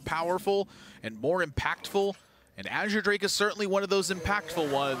bit more powerful and more impactful. And Azure Drake is certainly one of those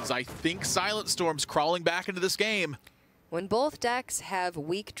impactful ones. I think SilentStorm's crawling back into this game. When both decks have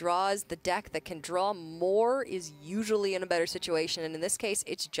weak draws, the deck that can draw more is usually in a better situation, and in this case,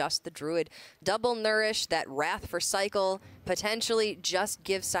 it's just the Druid. Double Nourish, that Wrath for Cycle, potentially just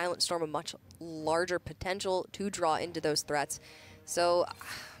gives SilentStorm a much larger potential to draw into those threats. So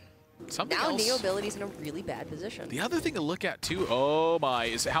now Neobility's in a really bad position. The other thing to look at too, oh my,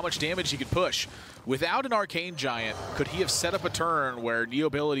 is how much damage he could push. Without an Arcane Giant, could he have set up a turn where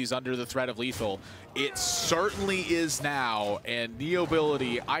Neobility's under the threat of lethal? It certainly is now, and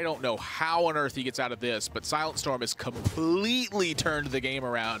Neobility, I don't know how on earth he gets out of this, but SilentStorm has completely turned the game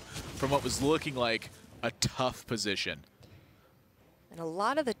around from what was looking like a tough position. And a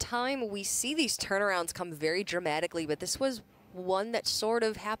lot of the time we see these turnarounds come very dramatically, but this was one that sort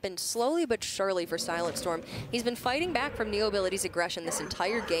of happened slowly but surely for SilentStorm. He's been fighting back from Neobility's aggression this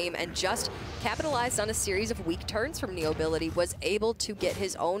entire game and just capitalized on a series of weak turns from Neobility, was able to get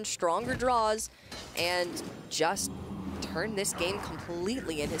his own stronger draws and just turn this game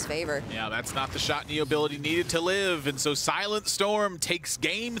completely in his favor. Yeah, that's not the shot Neobility needed to live, and so SilentStorm takes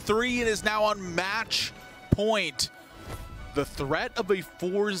game 3 and is now on match point. The threat of a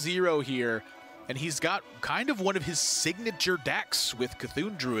 4-0 here, and he's got kind of one of his signature decks with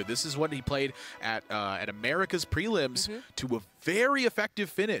Cthulhu Druid. This is what he played at America's prelims to a very effective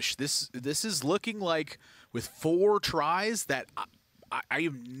finish. This is looking like, with 4 tries, that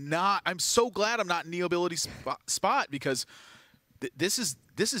I'm so glad I'm not in Neobility's spot, because this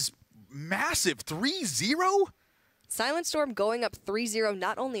is massive. 3-0. SilentStorm going up 3-0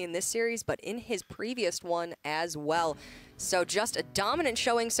 not only in this series, but in his previous one as well. So just a dominant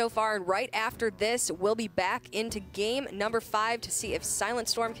showing so far, and right after this, we'll be back into game number 5 to see if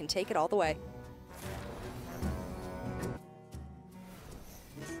SilentStorm can take it all the way.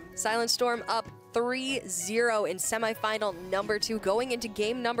 SilentStorm up 3-0 in semifinal number 2. Going into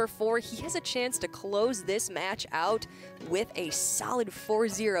game number 4, he has a chance to close this match out with a solid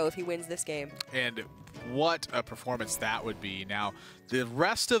 4-0 if he wins this game. And what a performance that would be. Now, the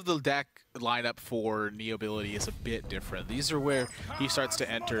rest of the deck lineup for Neobility is a bit different. These are where he starts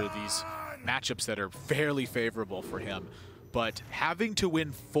to enter these matchups that are fairly favorable for him. But having to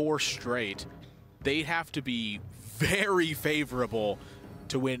win 4 straight, they have to be very favorable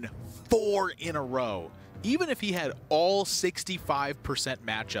to win 4 in a row. Even if he had all 65%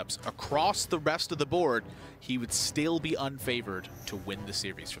 matchups across the rest of the board, he would still be unfavored to win the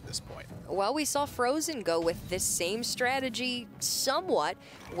series from this point. Well, we saw Frozen go with this same strategy somewhat,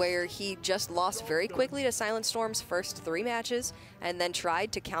 where he just lost very quickly to SilentStorm's first 3 matches and then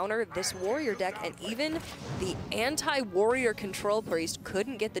tried to counter this warrior deck, and even the anti-warrior control priest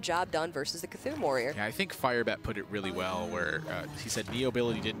couldn't get the job done versus the Cthulhu warrior. Yeah, I think Firebat put it really well, where he said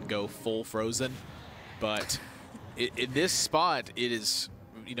Neobility didn't go full Frozen, but in this spot, it is,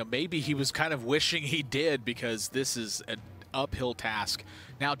 you know, maybe he was kind of wishing he did, because this is an uphill task.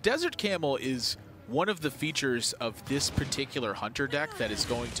 Now, Desert Camel is one of the features of this particular Hunter deck that is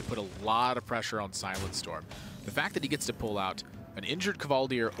going to put a lot of pressure on SilentStorm. The fact that he gets to pull out an injured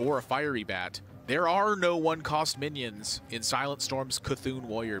Cavaldier or a Fiery Bat, there are no one-cost minions in SilentStorm's Cthulhu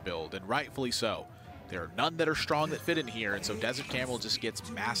Warrior build, and rightfully so. There are none that are strong that fit in here, and so Desert Camel just gets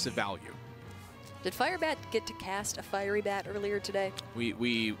massive value. Did Firebat get to cast a Fiery Bat earlier today?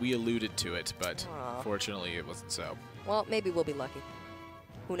 We alluded to it, but fortunately it wasn't so. Well, maybe we'll be lucky.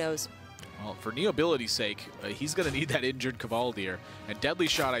 Who knows? Well, for Neobility's sake, he's going to need that injured Cavaldier, and Deadly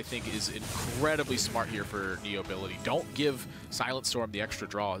Shot, I think, is incredibly smart here for Neobility. Don't give SilentStorm the extra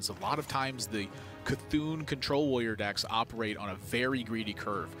draw, as a lot of times the Cthulhu control warrior decks operate on a very greedy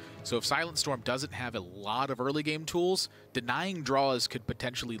curve. So if SilentStorm doesn't have a lot of early game tools, denying draws could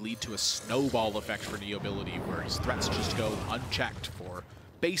potentially lead to a snowball effect for Neobility, where his threats just go unchecked for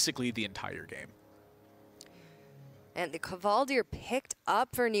basically the entire game. And the Cavaldier picked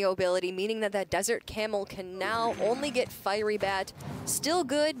up for Neobility, meaning that that Desert Camel can now only get Fiery Bat. Still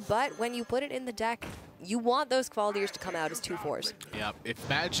good, but when you put it in the deck, you want those Cavaldiers to come out as 2/4s. Yeah,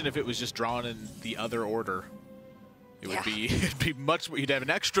 imagine if it was just drawn in the other order. It would be, it'd be much more, you'd have an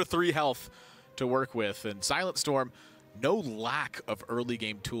extra 3 health to work with. And SilentStorm, no lack of early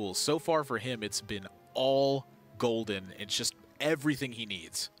game tools. So far for him, it's been all golden. It's just everything he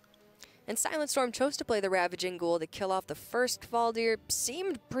needs. And SilentStorm chose to play the Ravaging Ghoul to kill off the first Cavaldier.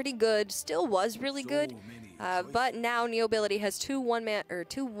 Seemed pretty good, still was really good. But now Neobility has 2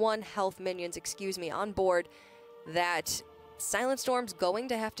 1 health minions, on board that SilentStorm's going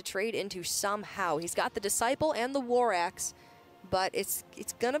to have to trade into somehow. He's got the Disciple and the War Axe, but it's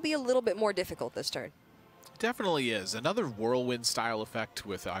going to be a little bit more difficult this turn. Definitely is. Another Whirlwind style effect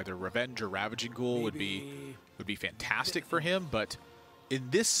with either Revenge or Ravaging Ghoul would be fantastic for him, but in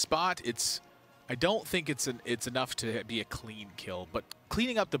this spot, I don't think it's enough to be a clean kill, but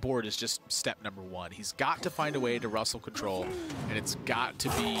cleaning up the board is just step number 1. He's got to find a way to rustle control, and it's got to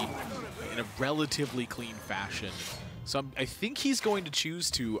be in a relatively clean fashion. So I think he's going to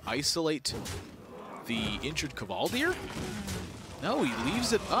choose to isolate the injured Cavaldier. No, he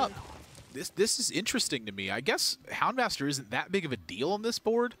leaves it up. This is interesting to me. I guess Houndmaster isn't that big of a deal on this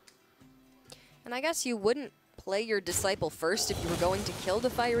board. And I guess you wouldn't play your Disciple first if you were going to kill the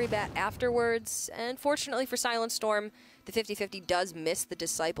Fiery Bat afterwards. And fortunately for SilentStorm, the 50-50 does miss the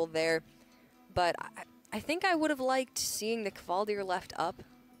Disciple there. But I think I would have liked seeing the Cavaldier left up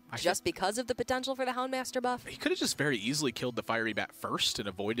just because of the potential for the Houndmaster buff. He could have just very easily killed the Fiery Bat first and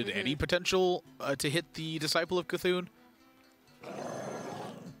avoided any potential to hit the Disciple of Cthulhu.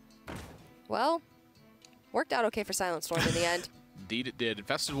 Well, worked out okay for SilentStorm in the end. Indeed it did.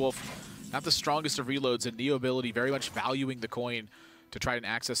 Infested Wolf, not the strongest of reloads, and Neobility very much valuing the coin to try and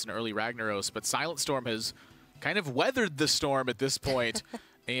access an early Ragnaros, but SilentStorm has kind of weathered the storm at this point.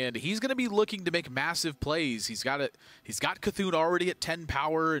 And he's going to be looking to make massive plays. He's got Cthulhu already at 10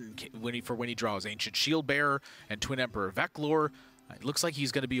 power, and when he draws Ancient Shield Bearer and Twin Emperor Veclor, it looks like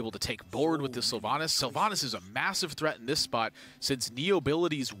he's going to be able to take board with the Sylvanas. Sylvanas is a massive threat in this spot since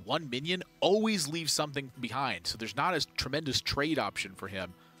Neobility's one minion always leaves something behind, so there's not a tremendous trade option for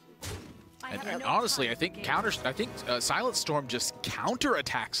him. And honestly, I think SilentStorm just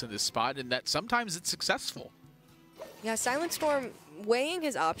counterattacks in this spot, and that sometimes it's successful. Yeah, SilentStorm weighing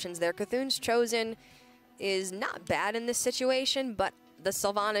his options there. Cthulhu's Chosen is not bad in this situation, but the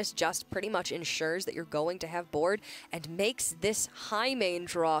Sylvanas just pretty much ensures that you're going to have board and makes this high main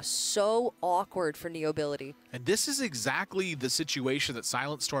draw so awkward for Neobility. And this is exactly the situation that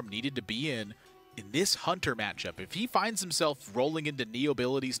SilentStorm needed to be in this Hunter matchup. If he finds himself rolling into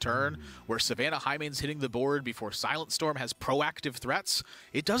Neobility's turn where Savannah Highmane's hitting the board before SilentStorm has proactive threats,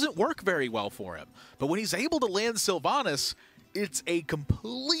 it doesn't work very well for him. But when he's able to land Sylvanas, it's a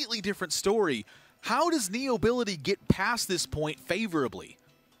completely different story. How does Neobility get past this point favorably?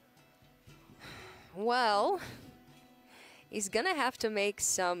 Well, he's going to have to make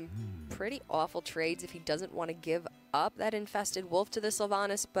some pretty awful trades if he doesn't want to give up that Infested Wolf to the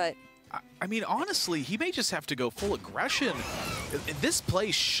Sylvanas, but I mean, honestly, he may just have to go full aggression. This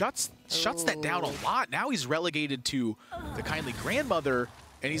play shuts that down a lot. Now he's relegated to the Kindly Grandmother,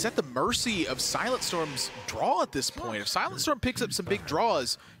 and he's at the mercy of SilentStorm's draw at this point. If SilentStorm picks up some big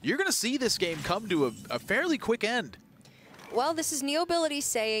draws, you're going to see this game come to a fairly quick end. Well, this is Neobility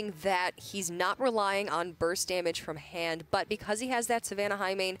saying that he's not relying on burst damage from hand, but because he has that Savannah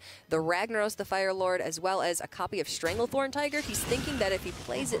Highmane, the Ragnaros the Fire Lord, as well as a copy of Stranglethorn Tiger, he's thinking that if he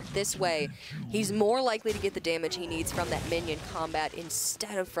plays it this way, he's more likely to get the damage he needs from that minion combat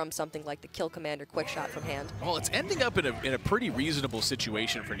instead of from something like the Kill Command or Quick Shot from hand. Well, it's ending up in a pretty reasonable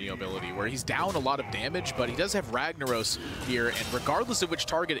situation for Neobility, where he's down a lot of damage, but he does have Ragnaros here, and regardless of which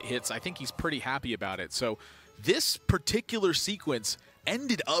target it hits, I think he's pretty happy about it. So this particular sequence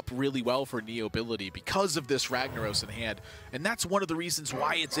ended up really well for Neobility because of this Ragnaros in hand. And that's one of the reasons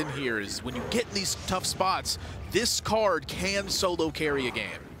why it's in here, is when you get in these tough spots, this card can solo carry a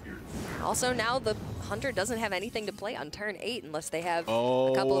game. Also, now the Hunter doesn't have anything to play on turn 8 unless they have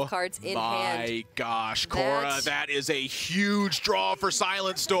a couple of cards in hand. Oh my gosh, Cora, that is a huge draw for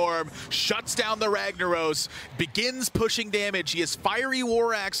SilentStorm. Shuts down the Ragnaros, begins pushing damage. He has Fiery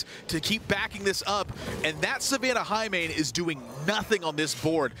War Axe to keep backing this up, and that Savannah Highmane is doing nothing on this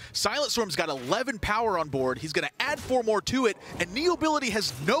board. SilentStorm's got 11 power on board. He's going to add 4 more to it, and Neobility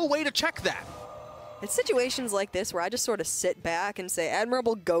has no way to check that. It's situations like this where I just sort of sit back and say,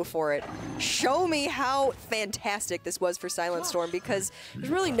 Admirable, go for it. Show me how fantastic this was for SilentStorm, because there's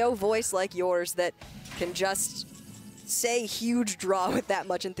really no voice like yours that can just say huge draw with that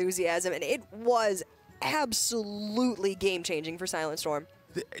much enthusiasm, and it was absolutely game-changing for SilentStorm.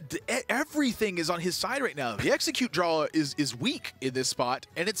 Everything is on his side right now. The execute draw is weak in this spot,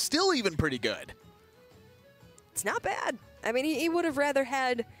 and it's still even pretty good. It's not bad. I mean, he would have rather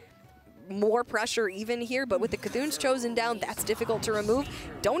had more pressure even here, but with the Cthulhu's Chosen down, that's difficult to remove.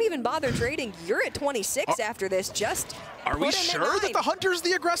 Don't even bother trading. You're at 26 after this. Just are we sure that the Hunter's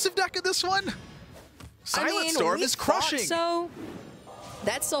the aggressive deck in this one? SilentStorm is crushing. So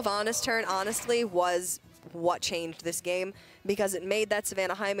that Sylvanas turn, honestly, was what changed this game, because it made that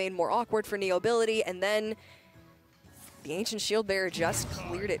Savannah Highmane more awkward for Neobility, and then the Ancient Shield Bearer just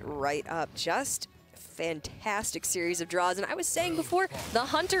cleared it right up. Just fantastic series of draws. And I was saying before, the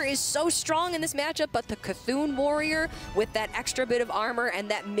Hunter is so strong in this matchup, but the Cthulhu Warrior with that extra bit of armor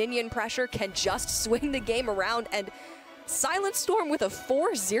and that minion pressure can just swing the game around, and SilentStorm with a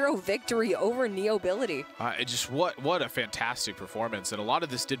 4-0 victory over Neobility. Just what a fantastic performance. And a lot of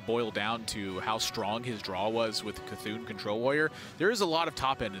this did boil down to how strong his draw was with Cthulhu Control Warrior. There is a lot of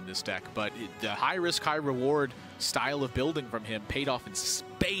top end in this deck, but the high risk, high reward style of building from him paid off in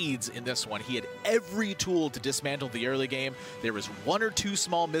spades in this one. He had every tool to dismantle the early game. There was 1 or 2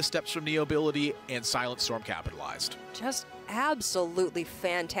 small missteps from Neobility, and SilentStorm capitalized. Just absolutely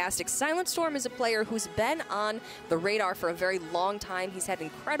fantastic. SilentStorm is a player who's been on the radar for a very long time. He's had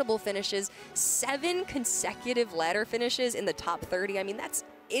incredible finishes, 7 consecutive ladder finishes in the top 30. I mean, that's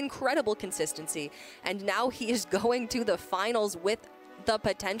incredible consistency. And now he is going to the finals with the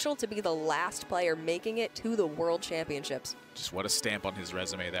potential to be the last player making it to the World Championships. Just what a stamp on his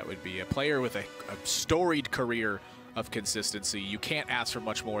resume that would be. A player with a storied career of consistency. You can't ask for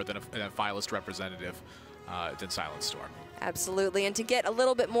much more than a finalist representative than SilentStorm. Absolutely, and to get a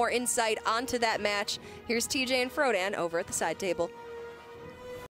little bit more insight onto that match, here's TJ and Frodan over at the side table.